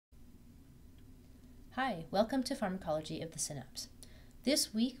Hi, welcome to Pharmacology of the Synapse.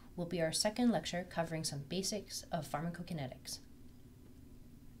 This week will be our second lecture covering some basics of pharmacokinetics.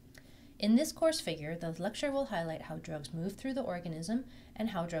 In this course figure, the lecture will highlight how drugs move through the organism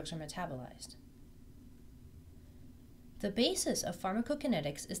and how drugs are metabolized. The basis of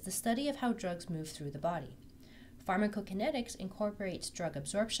pharmacokinetics is the study of how drugs move through the body. Pharmacokinetics incorporates drug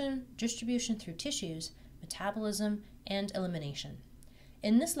absorption, distribution through tissues, metabolism, and elimination.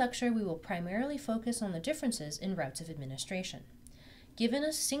 In this lecture, we will primarily focus on the differences in routes of administration. Given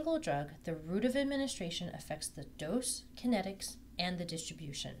a single drug, the route of administration affects the dose, kinetics, and the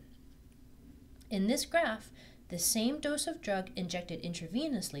distribution. In this graph, the same dose of drug injected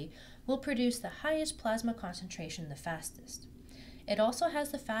intravenously will produce the highest plasma concentration the fastest. It also has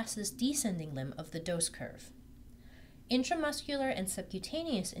the fastest descending limb of the dose curve. Intramuscular and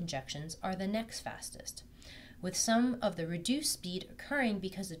subcutaneous injections are the next fastest, with some of the reduced speed occurring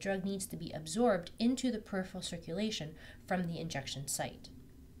because the drug needs to be absorbed into the peripheral circulation from the injection site.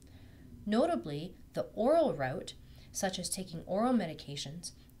 Notably, the oral route, such as taking oral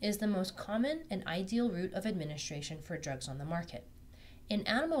medications, is the most common and ideal route of administration for drugs on the market. In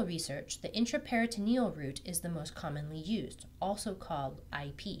animal research, the intraperitoneal route is the most commonly used, also called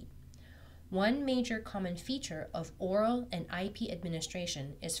IP. One major common feature of oral and IP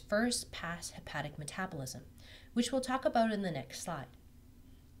administration is first-pass hepatic metabolism, which we'll talk about in the next slide.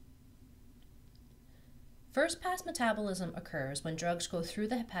 First-pass metabolism occurs when drugs go through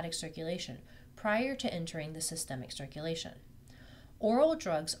the hepatic circulation prior to entering the systemic circulation. Oral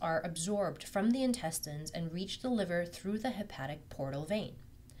drugs are absorbed from the intestines and reach the liver through the hepatic portal vein.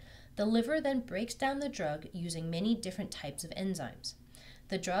 The liver then breaks down the drug using many different types of enzymes.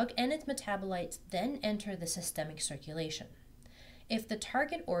 The drug and its metabolites then enter the systemic circulation. If the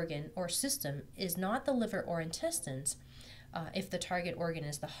target organ or system is not the liver or intestines, if the target organ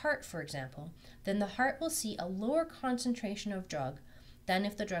is the heart, for example, then the heart will see a lower concentration of drug than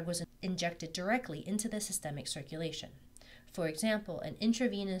if the drug was injected directly into the systemic circulation. For example, an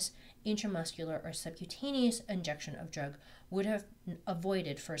intravenous, intramuscular, or subcutaneous injection of drug would have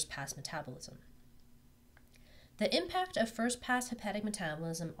avoided first-pass metabolism. The impact of first-pass hepatic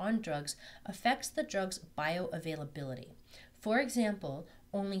metabolism on drugs affects the drug's bioavailability. For example,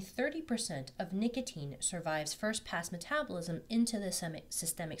 only 30% of nicotine survives first-pass metabolism into the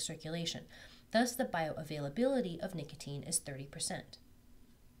systemic circulation. Thus, the bioavailability of nicotine is 30%.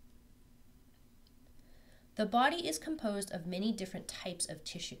 The body is composed of many different types of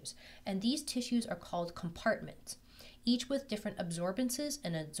tissues, and these tissues are called compartments, each with different absorbances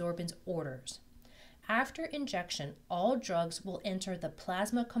and absorbance orders. After injection, all drugs will enter the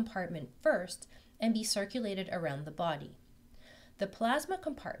plasma compartment first and be circulated around the body. The plasma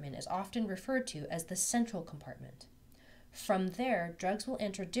compartment is often referred to as the central compartment. From there, drugs will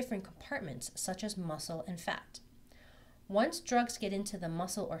enter different compartments such as muscle and fat. Once drugs get into the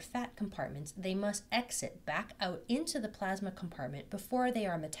muscle or fat compartments, they must exit back out into the plasma compartment before they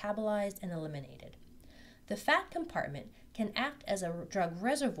are metabolized and eliminated. The fat compartment can act as a drug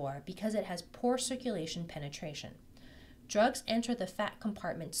reservoir because it has poor circulation penetration. Drugs enter the fat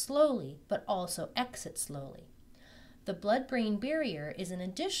compartment slowly, but also exit slowly. The blood-brain barrier is an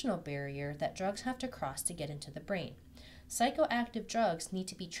additional barrier that drugs have to cross to get into the brain. Psychoactive drugs need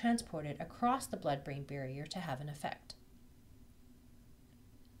to be transported across the blood-brain barrier to have an effect.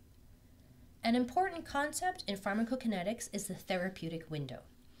 An important concept in pharmacokinetics is the therapeutic window.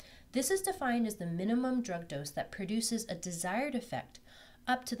 This is defined as the minimum drug dose that produces a desired effect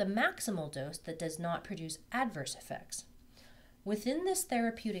up to the maximal dose that does not produce adverse effects. Within this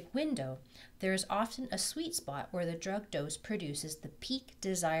therapeutic window, there is often a sweet spot where the drug dose produces the peak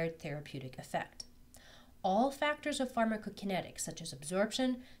desired therapeutic effect. All factors of pharmacokinetics, such as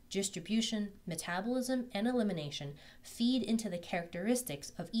absorption, distribution, metabolism, and elimination, feed into the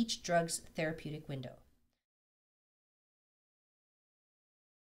characteristics of each drug's therapeutic window.